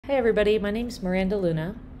Hi everybody, my name is Miranda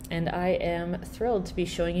Luna, and I am thrilled to be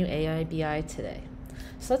showing you AI BI today.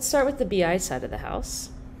 So let's start with the BI side of the house.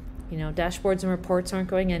 Dashboards and reports aren't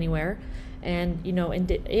going anywhere, and in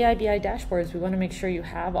AI BI dashboards, we want to make sure you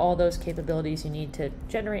have all those capabilities you need to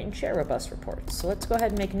generate and share robust reports. So let's go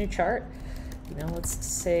ahead and make a new chart. Let's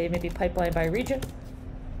say maybe pipeline by region.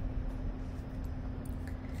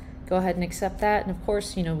 Go ahead and accept that, and of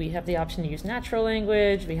course, we have the option to use natural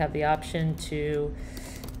language. We have the option to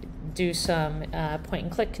do some point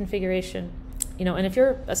and click configuration, and if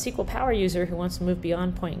you're a SQL Power user who wants to move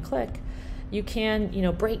beyond point and click, you can,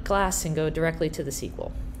 break glass and go directly to the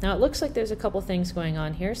SQL. Now it looks like there's a couple things going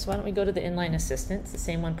on here, so why don't we go to the inline assistant, the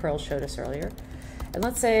same one Pearl showed us earlier, and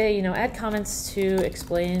let's say, add comments to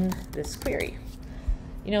explain this query.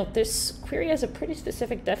 This query has a pretty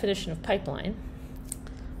specific definition of pipeline.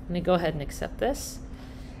 I'm going to go ahead and accept this,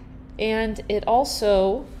 and it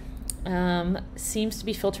also seems to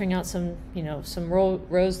be filtering out some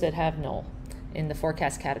rows that have null in the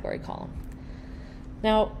forecast category column.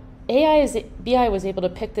 Now, BI was able to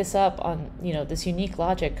pick this up on this unique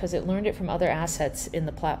logic because it learned it from other assets in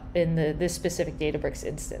this specific Databricks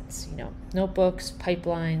instance. Notebooks,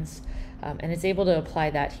 pipelines, and it's able to apply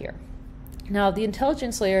that here. Now, the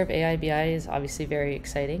intelligence layer of AI BI is obviously very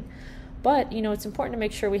exciting, but it's important to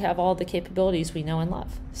make sure we have all the capabilities we know and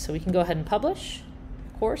love. So we can go ahead and publish.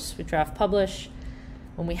 Course, we draft publish.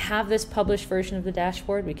 When we have this published version of the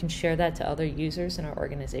dashboard, we can share that to other users in our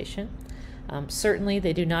organization. Certainly,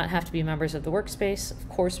 they do not have to be members of the workspace. Of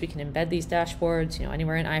course, we can embed these dashboards.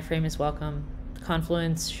 Anywhere in iframe is welcome.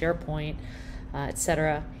 Confluence, SharePoint,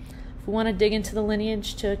 etc. If we want to dig into the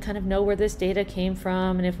lineage to kind of know where this data came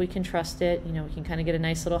from and if we can trust it, we can kind of get a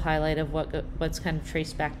nice little highlight of what's kind of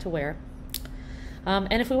traced back to where.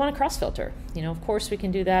 And if we want to cross-filter, of course we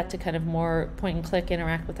can do that to kind of more point and click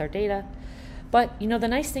interact with our data. But, the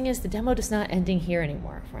nice thing is the demo is not ending here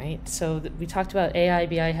anymore, right? So we talked about AI,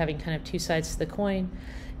 BI having kind of two sides to the coin.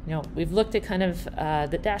 We've looked at kind of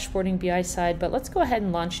the dashboarding BI side, but let's go ahead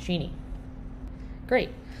and launch Genie. Great.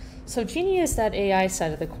 So Genie is that AI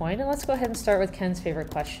side of the coin, and let's go ahead and start with Ken's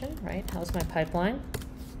favorite question, right? How's my pipeline?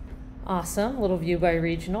 Awesome, little view by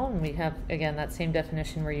regional, and we have, again, that same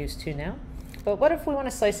definition we're used to now. But what if we want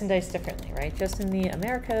to slice and dice differently, right? Just in the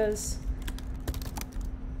Americas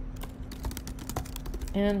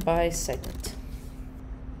and by segment.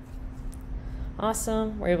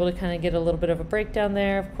 Awesome. We're able to kind of get a little bit of a breakdown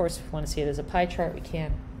there. Of course, if we want to see it as a pie chart, we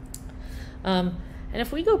can. And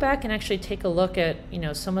if we go back and actually take a look at,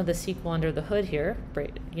 some of the SQL under the hood here,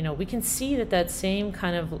 we can see that same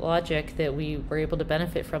kind of logic that we were able to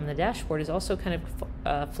benefit from the dashboard is also kind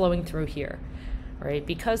of flowing through here. Right?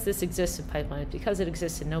 Because this exists in pipelines, because it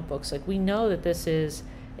exists in notebooks, we know that this is,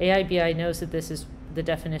 AI BI knows that this is the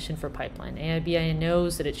definition for pipeline. AI BI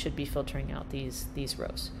knows that it should be filtering out these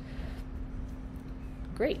rows.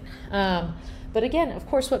 Great. But again, of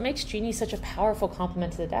course, what makes Genie such a powerful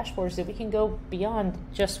complement to the dashboard is that we can go beyond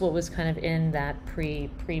just what was kind of in that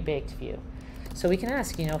pre-baked view. So we can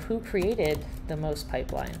ask, who created the most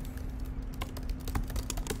pipeline?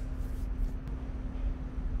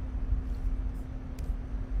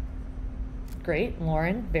 Great,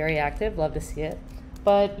 Lauren, very active, love to see it.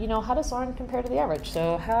 But, how does Lauren compare to the average?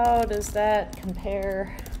 So how does that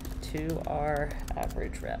compare to our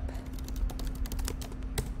average rep?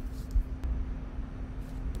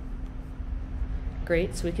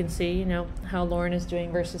 Great, so we can see, how Lauren is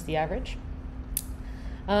doing versus the average.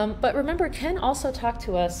 But remember, Ken also talked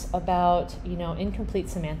to us about,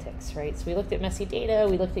 incomplete semantics, right? So we looked at messy data,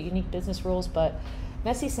 we looked at unique business rules, but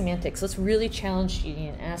messy semantics, let's really challenge Genie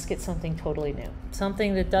and ask it something totally new,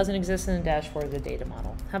 something that doesn't exist in the dashboard of the data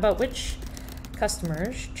model. How about which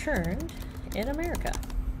customers churned in America?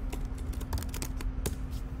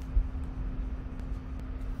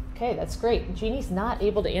 Okay, that's great. Genie's not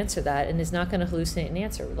able to answer that and is not going to hallucinate an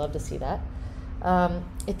answer. We'd love to see that.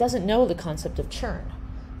 It doesn't know the concept of churn.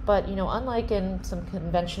 But, unlike in some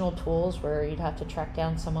conventional tools where you'd have to track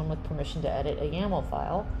down someone with permission to edit a YAML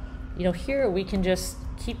file, here we can just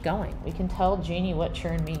keep going. We can tell Genie what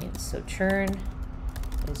churn means. So churn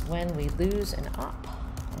is when we lose an op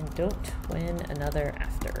and don't win another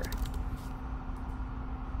after.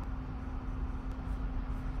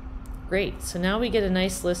 Great, so now we get a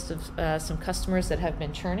nice list of some customers that have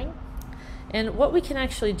been churning. And what we can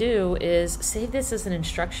actually do is save this as an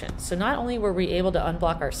instruction. So not only were we able to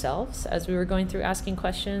unblock ourselves as we were going through asking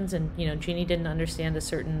questions and Genie didn't understand a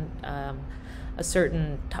certain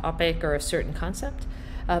topic or a certain concept.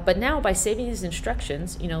 But now by saving these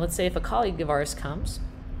instructions, let's say if a colleague of ours comes,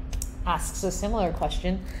 asks a similar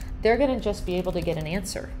question, they're going to just be able to get an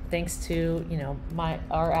answer thanks to, you know,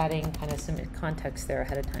 our adding kind of some context there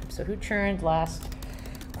ahead of time. So who churned last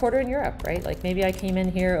quarter in Europe, right? Like maybe I came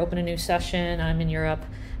in here, open a new session, I'm in Europe,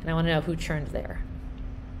 and I want to know who churned there.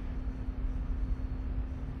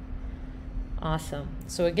 Awesome.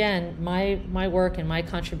 So again, my work and my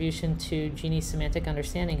contribution to Genie's semantic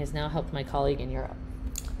understanding has now helped my colleague in Europe.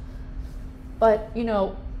 But, you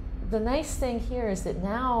know, the nice thing here is that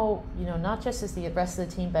now, you know, not just is the rest of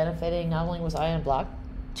the team benefiting, not only was I unblocked,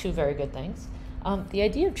 two very good things, the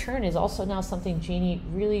idea of churn is also now something Genie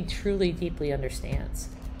really, truly, deeply understands.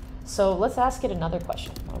 So let's ask it another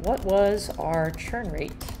question. What was our churn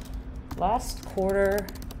rate last quarter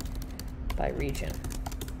by region?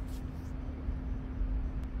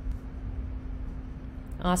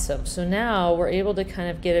 Awesome. So now we're able to kind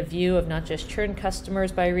of get a view of not just churn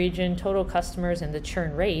customers by region, total customers, and the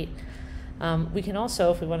churn rate. We can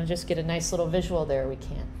also, if we want to just get a nice little visual there, we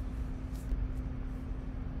can.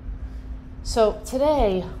 So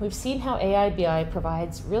today, we've seen how AI BI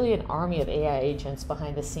provides really an army of AI agents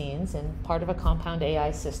behind the scenes and part of a compound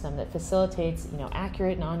AI system that facilitates, you know,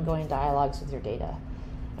 accurate and ongoing dialogues with your data.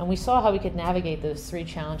 And we saw how we could navigate those three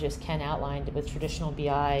challenges Ken outlined with traditional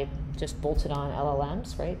BI just bolted on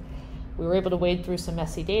LLMs, right? We were able to wade through some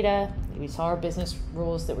messy data. We saw our business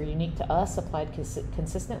rules that were unique to us applied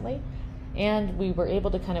consistently. And we were able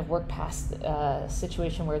to kind of work past a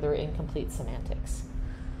situation where there were incomplete semantics.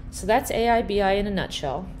 So that's AI BI in a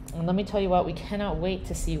nutshell. And let me tell you what, we cannot wait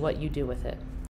to see what you do with it.